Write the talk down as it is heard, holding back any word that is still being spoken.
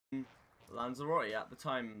Lanzarote at the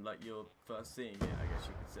time, like you're first seeing it, I guess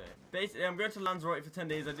you could say. Basically, I'm going to Lanzarote for 10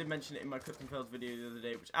 days. I did mention it in my Clips and Fails video the other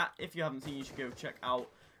day, which if you haven't seen, you should go check out.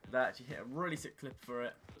 I actually hit a really sick clip for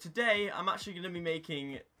it. Today, I'm actually going to be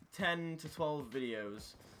making 10 to 12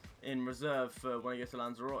 videos in reserve for when I go to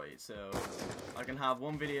Lanzarote. So I can have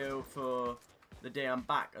one video for the day I'm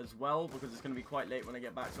back as well, because it's going to be quite late when I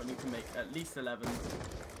get back, so I need to make at least 11.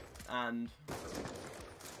 And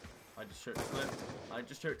I just choked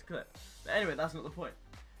the clip. But anyway, that's not the point.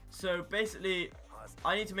 So basically,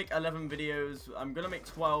 I need to make 11 videos. I'm gonna make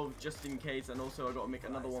 12 just in case, and also I got to make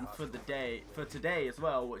another one for the day, for today as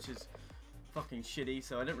well, which is fucking shitty.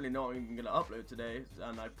 So I didn't really know what I'm even gonna upload today,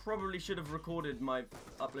 and I probably should have recorded my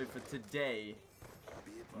upload for today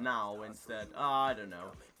now instead. I don't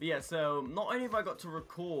know. But yeah, so not only have I got to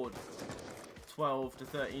record 12 to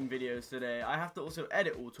 13 videos today, I have to also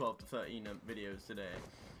edit all 12 to 13 videos today,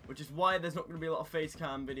 which is why there's not going to be a lot of face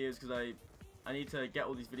cam videos, because I need to get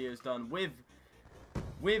all these videos done with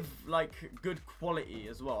like good quality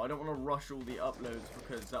as well. I don't want to rush all the uploads,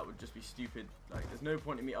 because that would just be stupid. Like, there's no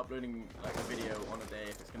point in me uploading like a video on a day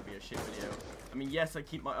if it's going to be a shit video. I mean, yes, I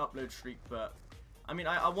keep my upload streak, but I mean,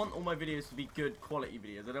 I want all my videos to be good quality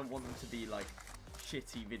videos. I don't want them to be like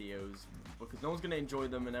shitty videos, because no one's going to enjoy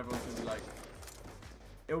them, and everyone's going to be like,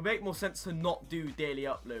 it would make more sense to not do daily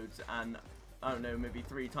uploads and, I don't know, maybe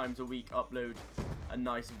 3 times a week upload a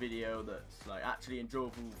nice video that's like actually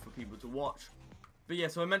enjoyable for people to watch. But yeah,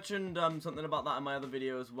 so I mentioned something about that in my other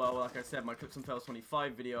video as well. Like I said, my Clips and Fails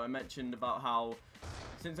 25 video, I mentioned about how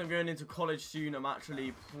since I'm going into college soon, I'm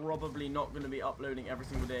actually probably not going to be uploading every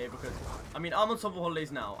single day, because, I mean, I'm on summer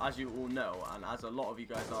holidays now, as you all know, and as a lot of you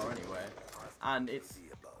guys are anyway, and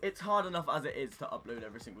it's hard enough as it is to upload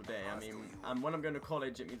every single day. I mean, and when I'm going to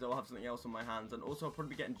college, it means I'll have something else on my hands, and also I'll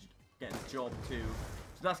probably be getting a job too,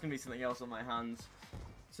 so that's going to be something else on my hands.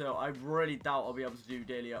 So I really doubt I'll be able to do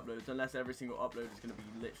daily uploads, unless every single upload is going to be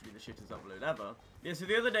literally the shittest upload ever. Yeah, so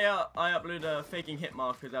the other day I uploaded a Faking Hit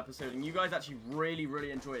Markers episode, and you guys actually really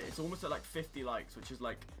enjoyed it. It's almost at like 50 likes, which is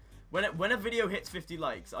like, when a video hits 50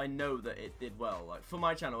 likes, I know that it did well. Like, for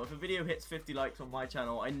my channel, if a video hits 50 likes on my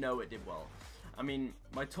channel, I know it did well. I mean,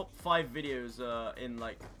 my top 5 videos are in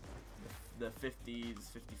like the 50s,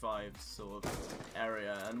 55s sort of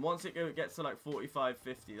area, and once it gets to like 45,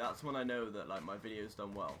 50, that's when I know that like my video's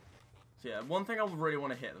done well. So yeah, one thing I really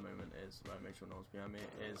want to hit at the moment is, like, make sure no one's behind me,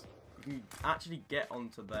 is you can actually get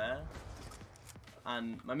onto there,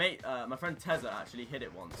 and my friend Tezza actually hit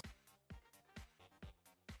it once.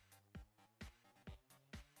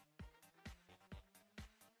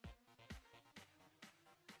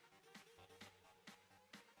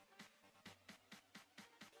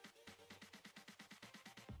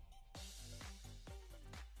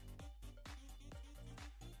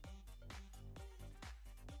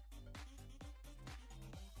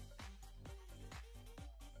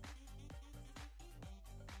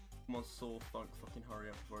 Come on, Soul Funk, fucking hurry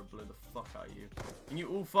up before I blow the fuck out of you. Can you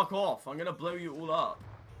all fuck off? I'm gonna blow you all up.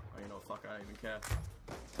 Oh, you know what, fuck, I don't even care.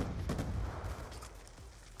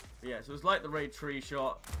 But yeah, so it's like the raid tree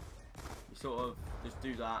shot. You sort of just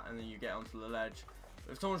do that, and then you get onto the ledge.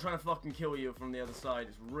 But if someone's trying to fucking kill you from the other side,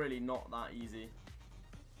 it's really not that easy.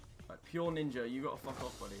 Like, pure ninja, you gotta fuck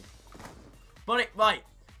off, buddy. But right,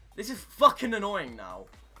 this is fucking annoying now.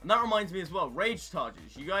 And that reminds me as well, rage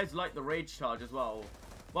charges. You guys like the rage charge as well.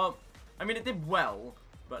 Well, I mean, it did well,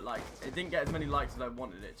 but like, it didn't get as many likes as I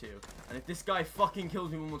wanted it to. And if this guy fucking kills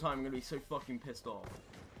me one more time, I'm gonna be so fucking pissed off.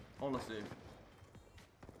 Honestly.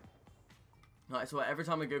 Alright, so every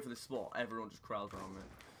time I go for this spot, everyone just crowds around me.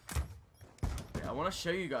 Yeah, I want to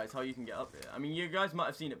show you guys how you can get up here. I mean, you guys might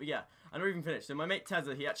have seen it, but yeah, I never even finished. So my mate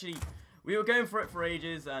Tezza, he actually, we were going for it for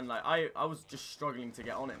ages, and like, I was just struggling to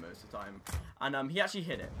get on it most of the time. And he actually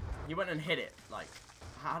hit it. He went and hit it. Like,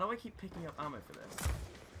 how do I keep picking up ammo for this?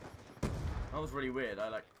 That was really weird. I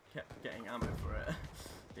like kept getting ammo for it.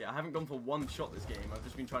 Yeah, I haven't gone for one shot this game. I've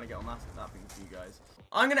just been trying to get on that thing for you guys.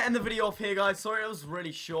 I'm gonna end the video off here, guys. Sorry it was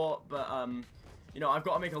really short, but you know, I've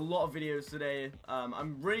got to make a lot of videos today.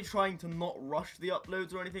 I'm really trying to not rush the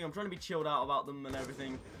uploads or anything. I'm trying to be chilled out about them and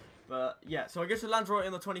everything. But yeah, so I go to Lanzarote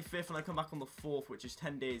on the 25th, and I come back on the 4th, which is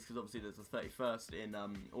 10 days, because obviously there's the 31st in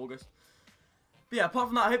August. But yeah, apart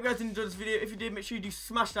from that, I hope you guys did enjoy this video. If you did, make sure you do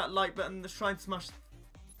smash that like button. Let's try and smash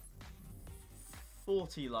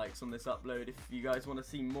 40 likes on this upload if you guys want to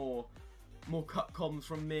see more cut comms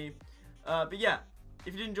from me. But yeah,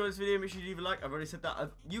 if you did enjoy this video, make sure you leave a like. I've already said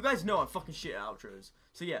that. You guys know I'm fucking shit at outros.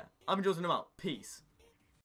 So yeah, I've been Jules and I'm out. Peace.